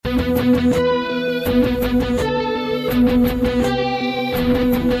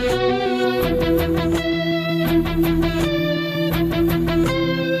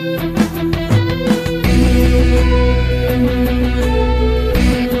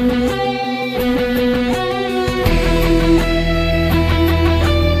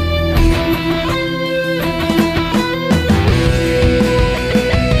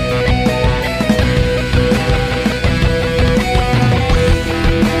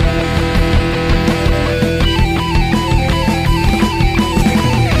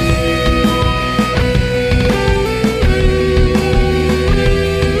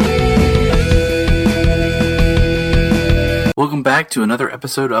Welcome back to another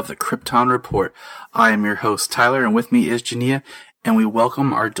episode of the Kyrpton Report. I am your host, Tyler, and with me is Jania, and we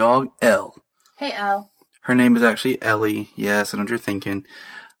welcome our dog, Elle. Hey, Elle. Her name is actually Ellie. Yes, I know what you're thinking.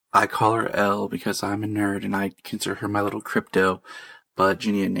 I call her Elle because I'm a nerd, and I consider her my little crypto, but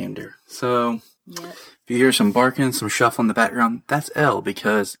Jania named her. So, Yep. If you hear some barking, some shuffle in the background, that's Elle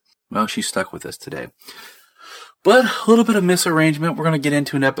because, well, she's stuck with us today. But a little bit of misarrangement. We're going to get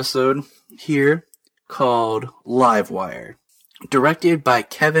into an episode here called Livewire. Directed by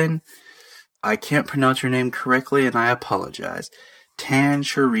Kevin, I can't pronounce your name correctly, and I apologize.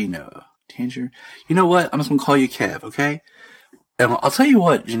 Tangerino. You know what? I'm just going to call you Kev, okay? And I'll tell you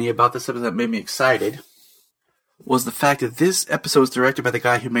what, Jenny, about this episode that made me excited was the fact that this episode was directed by the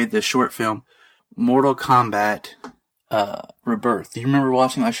guy who made the short film Mortal Kombat Rebirth. Do you remember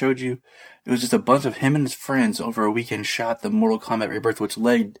watching? I showed you. It was just a bunch of him and his friends over a weekend shot the Mortal Kombat Rebirth, which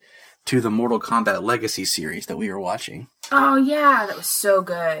led to the Mortal Kombat Legacy series that we were watching. Oh, yeah, that was so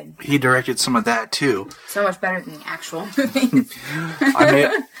good. He directed some of that, too. So much better than the actual movie.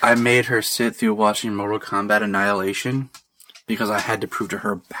 I made her sit through watching Mortal Kombat Annihilation because I had to prove to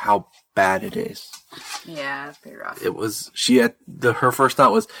her how bad it is. Yeah, it's pretty rough. It was, her first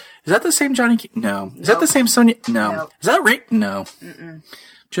thought was, is that the same Johnny Cage? No. Is that the same Sonya? No. Nope. Is that Rick? No. Mm-mm.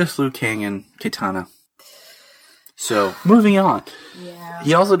 Just Liu Kang and Kitana. So, moving on. Yeah.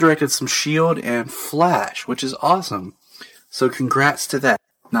 He also directed some S.H.I.E.L.D. and Flash, which is awesome. So congrats to that.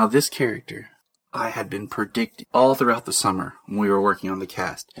 Now this character, I had been predicting all throughout the summer when we were working on the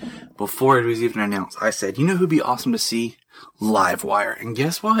cast. Before it was even announced, I said, you know who'd be awesome to see? Livewire. And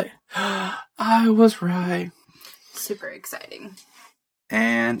guess what? I was right. Super exciting.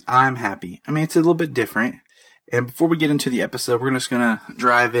 And I'm happy. I mean, it's a little bit different. And before we get into the episode, we're just going to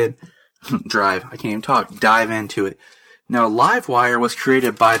dive into it. Now, Livewire was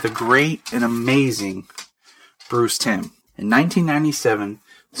created by the great and amazing Bruce Timm. In 1997,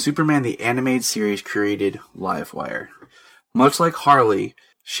 Superman the Animated Series created Livewire. Much like Harley,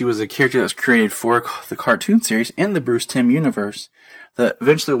 she was a character that was created for the cartoon series in the Bruce Timm universe that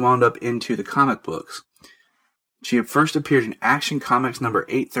eventually wound up into the comic books. She had first appeared in Action Comics number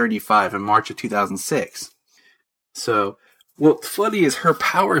 835 in March of 2006. So, what's funny is her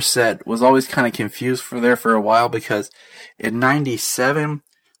power set was always kind of confused for a while because in 97,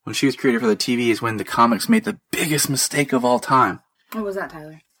 when she was created for the TV, is when the comics made the biggest mistake of all time. What was that,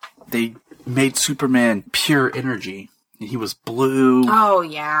 Tyler? They made Superman pure energy, and he was blue. Oh,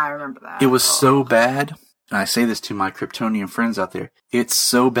 yeah, I remember that. It was so bad, and I say this to my Kryptonian friends out there, it's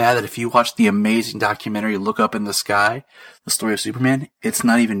so bad that if you watch the amazing documentary Look Up in the Sky, the story of Superman, it's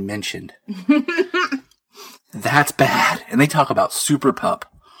not even mentioned. That's bad. And they talk about Super Pup.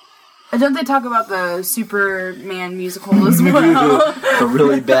 Don't they talk about the Superman musical as well? The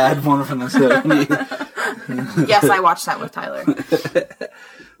really bad one from the 70s. Yes, I watched that with Tyler.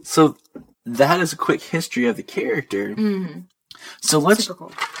 So that is a quick history of the character. Mm-hmm. Super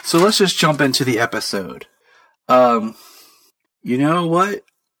cool. So let's just jump into the episode. You know what?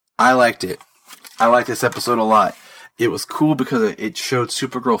 I liked it. I liked this episode a lot. It was cool because it showed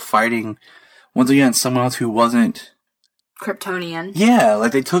Supergirl fighting, once again, someone else who wasn't Kryptonian. Yeah,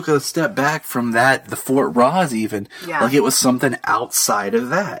 like they took a step back from that, the Fort Ross even. Yeah. Like it was something outside of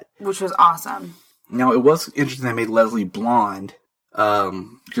that. Which was awesome. Now, it was interesting they made Leslie blonde,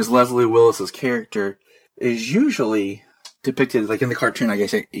 because Leslie Willis's character is usually depicted, like in the cartoon, I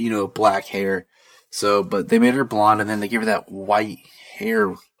guess, black hair. So, but they made her blonde and then they gave her that white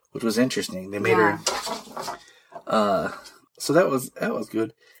hair, which was interesting. They made her, so that was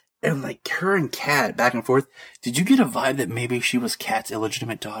good. And like her and Kat back and forth. Did you get a vibe that maybe she was Kat's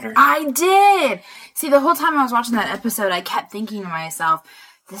illegitimate daughter? I did. See, the whole time I was watching that episode, I kept thinking to myself,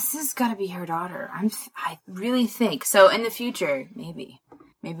 "This has got to be her daughter." I really think so. In the future, maybe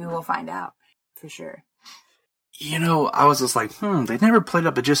we'll find out for sure. I was just like, they never played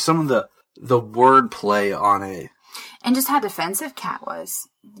up, but just some of the word play on it, and just how defensive Kat was,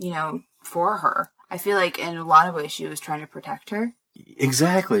 for her. I feel like in a lot of ways she was trying to protect her.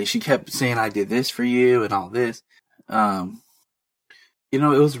 Exactly. She kept saying, I did this for you and all this. It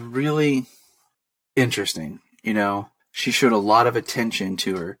was really interesting. She showed a lot of attention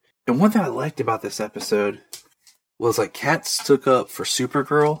to her. And one thing I liked about this episode was like Kat stuck up for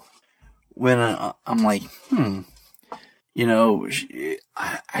Supergirl when I'm like, I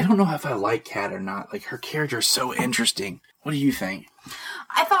don't know if I like Kat or not. Like, her character is so interesting. What do you think?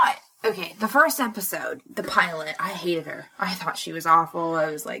 I thought, okay, the first episode, the pilot, I hated her. I thought she was awful.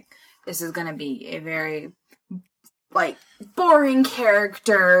 I was like, this is going to be a very, like, boring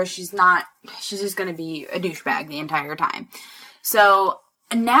character. She's just going to be a douchebag the entire time. So,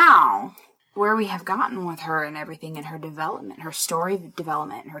 now, where we have gotten with her and everything, and her development, her story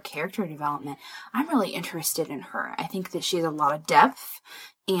development, and her character development, I'm really interested in her. I think that she has a lot of depth,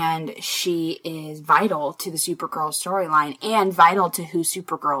 and she is vital to the Supergirl storyline, and vital to who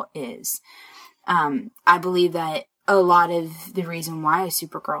Supergirl is. I believe that a lot of the reason why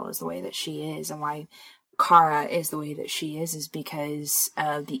Supergirl is the way that she is, and why Kara is the way that she is because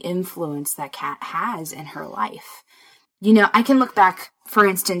of the influence that Kat has in her life. I can look back, for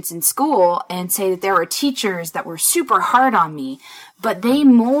instance, in school and say that there were teachers that were super hard on me, but they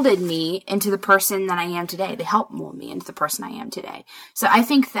molded me into the person that I am today. They helped mold me into the person I am today. So I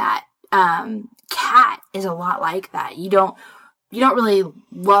think that Kat is a lot like that. You don't really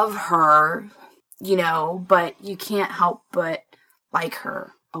love her, but you can't help but like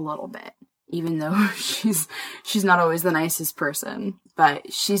her a little bit, even though she's not always the nicest person.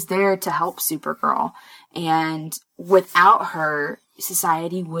 But she's there to help Supergirl. And without her,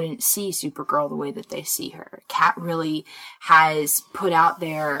 society wouldn't see Supergirl the way that they see her. Kat really has put out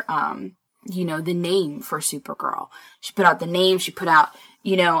there, the name for Supergirl. She put out the name. She put out,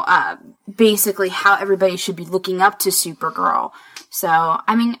 basically how everybody should be looking up to Supergirl. So,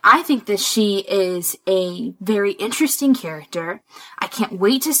 I think that she is a very interesting character. I can't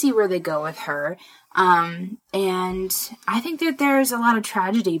wait to see where they go with her. And I think that there's a lot of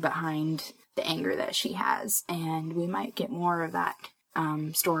tragedy behind the anger that she has, and we might get more of that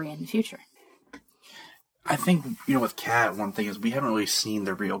story in the future. I think, with Kat, one thing is we haven't really seen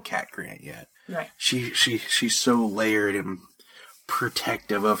the real Kat Grant yet. Right. She's so layered and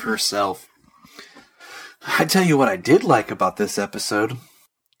protective of herself. I tell you what I did like about this episode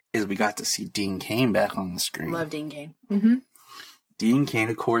is we got to see Dean Cain back on the screen. Love Dean Cain. Mm-hmm. Dean Cain,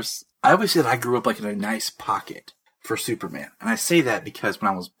 of course, I always said I grew up like in a nice pocket for Superman. And I say that because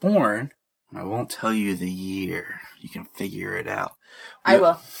when I was born, and I won't tell you the year, you can figure it out. I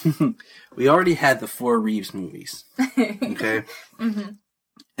will. We already had the 4 Reeves movies. Okay? Mm-hmm.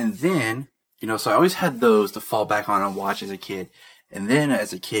 And then, so I always had those to fall back on and watch as a kid. And then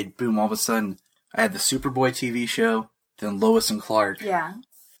as a kid, boom, all of a sudden, I had the Superboy TV show, then Lois and Clark. Yeah.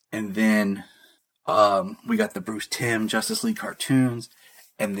 And then we got the Bruce Timm Justice League cartoons,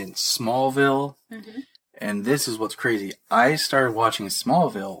 and then Smallville. Mm-hmm. And this is what's crazy. I started watching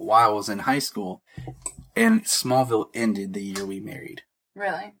Smallville while I was in high school, and Smallville ended the year we married.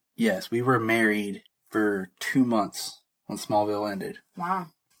 Really? Yes, we were married for 2 months when Smallville ended. Wow.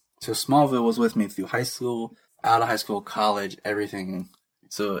 So Smallville was with me through high school, out of high school, college, everything.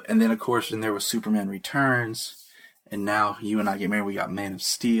 So, and then of course, then there was Superman Returns, and now you and I get married, we got Man of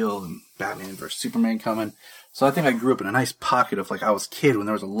Steel and Batman vs. Superman coming. So I think I grew up in a nice pocket of I was a kid when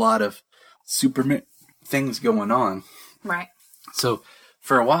there was a lot of Superman things going on. Right. So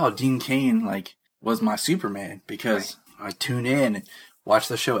for a while, Dean Cain was my Superman because I tune in and watch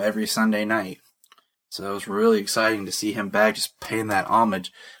the show every Sunday night. So it was really exciting to see him back, just paying that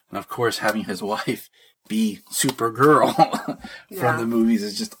homage, and of course having his wife be Supergirl from the movies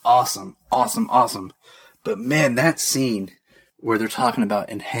is just awesome, awesome, awesome. But man, that scene where they're talking about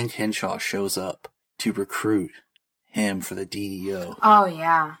and Hank Henshaw shows up to recruit him for the DEO. Oh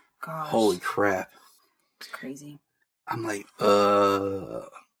yeah, gosh, holy crap! It's crazy. I'm like,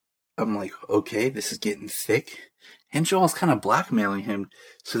 okay, this is getting thick. Henshaw's kind of blackmailing him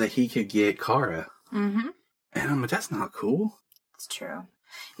so that he could get Kara. Mm-hmm. And I'm like, that's not cool. It's true.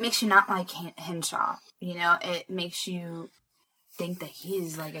 It makes you not like Henshaw. It makes you think that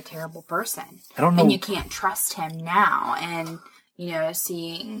he's a terrible person. I don't know. And you can't trust him now. And,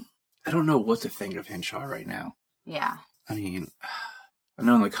 seeing... I don't know what to think of Henshaw right now. Yeah. I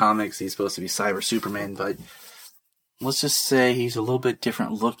know in the comics he's supposed to be Cyber Superman, but let's just say he's a little bit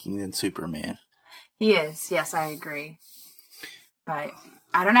different looking than Superman. He is. Yes, I agree. But,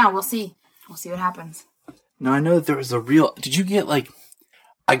 I don't know. We'll see. We'll see what happens. Now, I know there was a real... Did you get,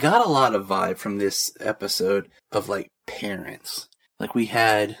 I got a lot of vibe from this episode of, parents. We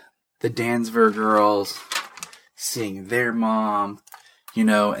had the Dansver girls seeing their mom,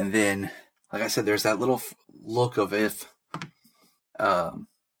 and then, like I said, there's that little look of if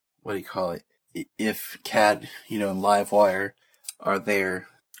what do you call it? If Kat, and Livewire are there.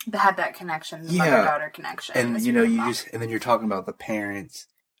 They had that connection, the mother-daughter connection. And, and then you're talking about the parents,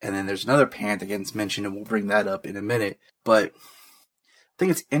 and then there's another parent that gets mentioned, and we'll bring that up in a minute. But I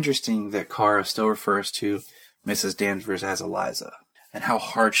think it's interesting that Kara still refers to Mrs. Danvers as Eliza, and how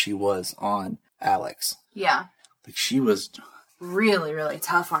hard she was on Alex. Yeah. Like, she was really, really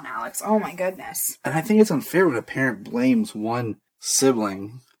tough on Alex. Oh my goodness. And I think it's unfair when a parent blames one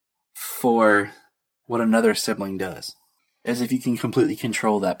sibling for what another sibling does. As if you can completely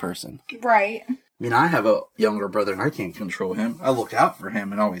control that person. Right. I mean, I have a younger brother and I can't control him. I look out for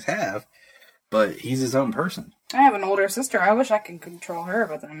him and always have. But he's his own person. I have an older sister. I wish I could control her,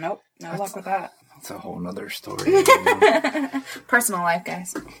 but then nope. No luck with that. That's a whole nother story. Personal life,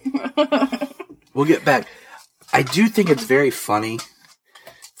 guys. We'll get back. I do think it's very funny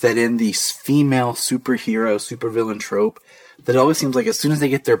that in the female superhero, supervillain trope, that it always seems like as soon as they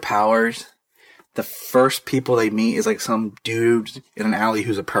get their powers, the first people they meet is like some dude in an alley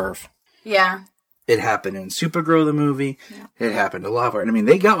who's a perv. Yeah. It happened in Supergirl, the movie. Yeah. It happened to Livewire. I mean,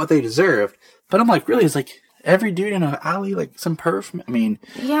 they got what they deserved. But I'm like, really? It's like every dude in an alley, like some perv? I mean,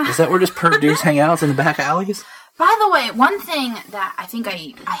 is that where just perv dudes hang out in the back alleys? By the way, one thing that I think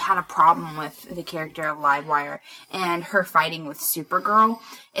I had a problem with the character of Livewire and her fighting with Supergirl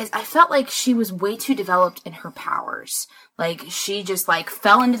is I felt like she was way too developed in her powers. Like, she just,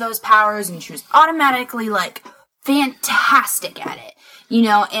 fell into those powers and she was automatically, fantastic at it.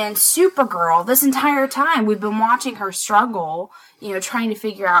 And Supergirl, this entire time, we've been watching her struggle, trying to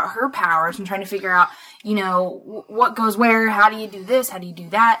figure out her powers and trying to figure out, what goes where, how do you do this, how do you do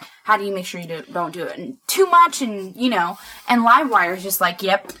that, how do you make sure you don't do it too much, and, and Livewire is just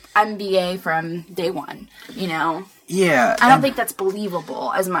yep, I'm BA from day one, Yeah. I don't think that's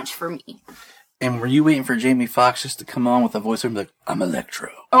believable as much for me. And were you waiting for Jamie Foxx just to come on with a voice and be like, I'm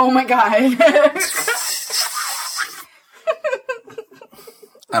Electro? Oh my god.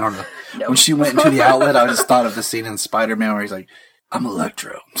 I don't know. Nope. When she went into the outlet, I just thought of the scene in Spider-Man where he's like, I'm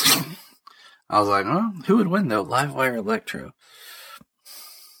Electro. I was like, oh, who would win though? Livewire or Electro?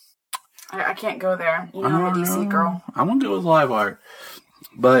 I can't go there. I'm a DC girl. I'm going to go with Livewire.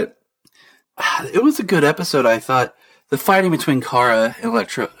 But it was a good episode, I thought. The fighting between Kara and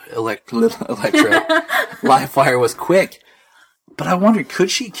Electro, Livewire was quick. But I wondered, could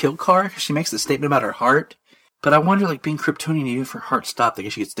she kill Kara? Because she makes the statement about her heart. But I wonder, being Kryptonian, even if her heart stopped, I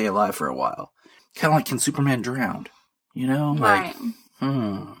guess she could stay alive for a while. Kind of like, can Superman drown? Right.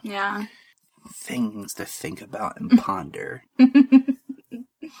 Yeah. Things to think about and ponder.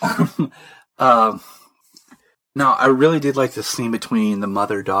 No, I really did like the scene between the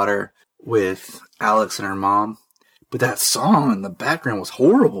mother-daughter with Alex and her mom. But that song in the background was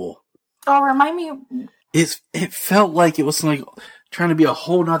horrible. Oh, remind me. It felt like it was trying to be a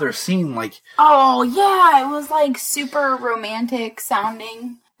whole nother scene. Oh, yeah. It was super romantic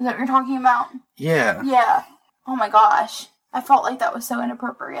sounding. Is that what you're talking about? Yeah. Yeah. Oh my gosh. I felt like that was so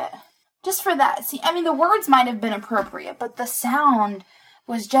inappropriate. Just for that. See, I mean, the words might have been appropriate, but the sound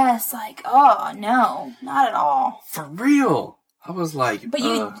was just oh, no. Not at all. For real. I was like, but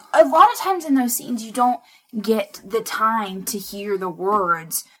a lot of times in those scenes, you don't get the time to hear the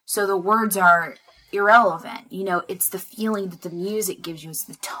words, so the words are irrelevant. It's the feeling that the music gives you. It's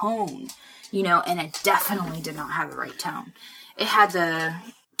the tone, and it definitely did not have the right tone. It had the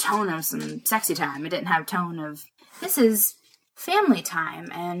tone of some sexy time. It didn't have tone of, this is family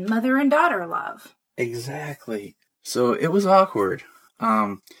time and mother and daughter love. Exactly. So it was awkward.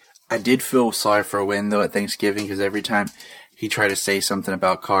 I did feel sorry for Wynn, though, at Thanksgiving, because every time he tried to say something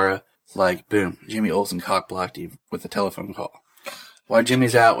about Kara, boom, Jimmy Olsen cock-blocked you with a telephone call. While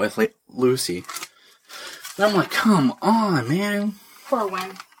Jimmy's out with Lucy. And I'm like, come on, man. Poor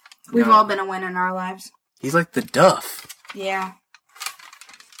Wynn. We've all been a Wynn in our lives. He's like the Duff. Yeah.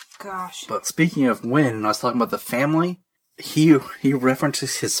 Gosh. But speaking of Wynn, and I was talking about the family, he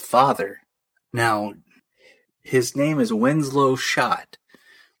references his father. Now, his name is Winslow Schott.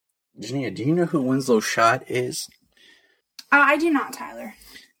 Jania, do you know who Winslow Schott is? I do not, Tyler.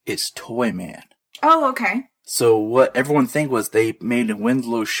 It's Toyman. Oh, okay. So what everyone think was they made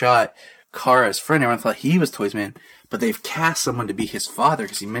Winslow Schott Kara's friend. Everyone thought he was Toyman, but they've cast someone to be his father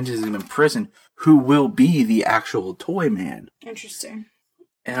because he mentions him in prison, who will be the actual Toyman. Interesting.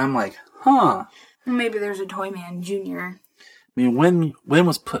 And I'm like, huh. Maybe there's a Toyman Jr. I mean, Wynn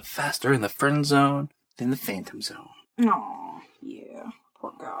was put faster in the friend zone than the phantom zone. Aw, yeah.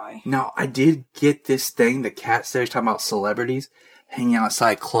 Poor guy. Now, I did get this thing that Kat said, talking about celebrities hanging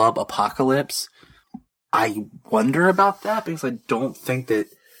outside Club Apocalypse. I wonder about that because I don't think that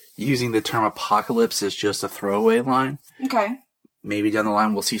using the term apocalypse is just a throwaway line. Okay. maybe down the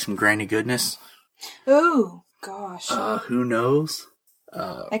line we'll see some granny goodness. Ooh, gosh. Who knows?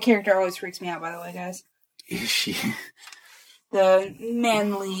 That character always freaks me out, by the way, guys. Is she? The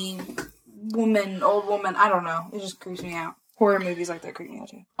manly woman, old woman, I don't know. It just creeps me out. Horror movies like that creep me out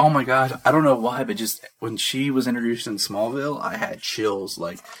too. Oh my god, I don't know why, but just when she was introduced in Smallville, I had chills.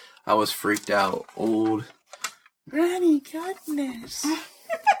 Like, I was freaked out. Old Granny Goodness.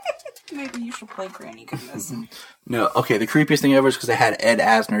 Maybe you should play Granny Goodness. No, okay, the creepiest thing ever is because they had Ed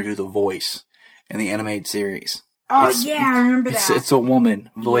Asner do the voice in the animated series. Oh, yeah, I remember that. It's a woman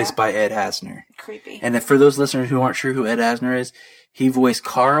voiced by Ed Asner. Creepy. And for those listeners who aren't sure who Ed Asner is, he voiced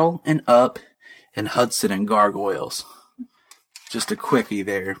Carl in Up and Hudson in Gargoyles. Just a quickie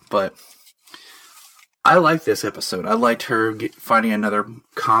there, but I like this episode. I liked her finding another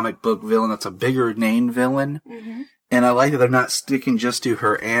comic book villain that's a bigger name villain. Mm-hmm. And I like that they're not sticking just to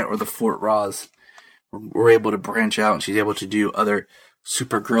her aunt or the Fort Ross. We're able to branch out and she's able to do other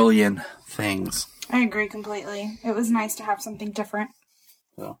Supergirlian things. I agree completely. It was nice to have something different.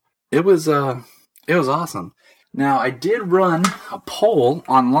 So it was awesome. Now, I did run a poll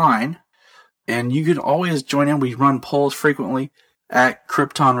online, and you can always join in. We run polls frequently at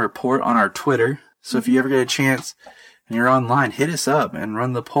Kyrpton Report on our Twitter. So if you ever get a chance and you're online, hit us up and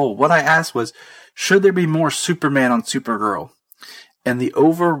run the poll. What I asked was, should there be more Superman on Supergirl? And the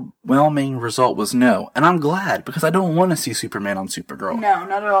overwhelming result was no. And I'm glad, because I don't want to see Superman on Supergirl. No,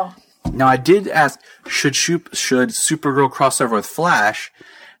 not at all. Now, I did ask, should Supergirl cross over with Flash?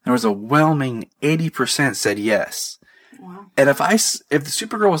 There was a whelming 80% said yes. Wow. And if the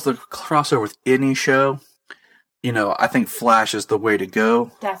Supergirl was the crossover with any show, I think Flash is the way to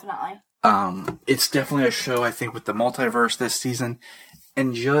go. Definitely. It's definitely a show, I think, with the multiverse this season,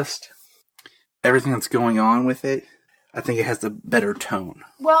 and just everything that's going on with it, I think it has the better tone.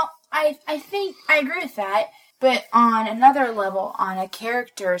 Well, I think I agree with that. But on another level, on a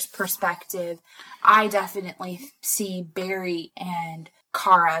character's perspective, I definitely see Barry and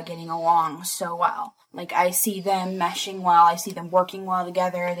Kara getting along so well. Like, I see them meshing well. I see them working well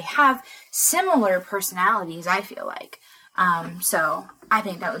together. They have similar personalities, I feel like. So I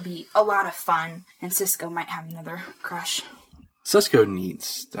think that would be a lot of fun. And Cisco might have another crush. Cisco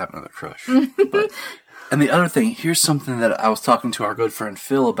needs to have another crush. And the other thing, here's something that I was talking to our good friend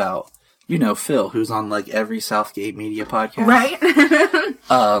Phil about. Phil, who's on like every Southgate Media podcast. Right.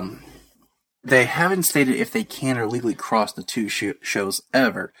 They haven't stated if they can or legally cross the two shows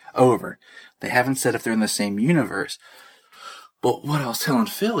over. They haven't said if they're in the same universe. But what I was telling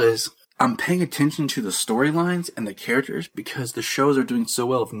Phil is, I'm paying attention to the storylines and the characters because the shows are doing so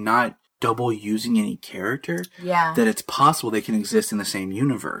well of not double using any character. Yeah. That it's possible they can exist in the same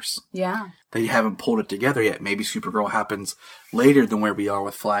universe. Yeah. They haven't pulled it together yet. Maybe Supergirl happens later than where we are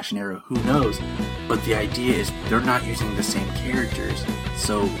with Flash and Arrow. Who knows? But the idea is they're not using the same characters,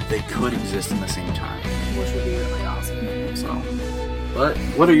 so they could exist in the same time. Which would be really awesome. So, but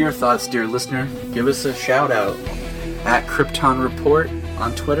what are your thoughts, dear listener? Give us a shout out at Kyrpton Report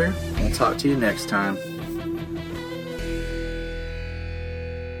on Twitter. We'll talk to you next time.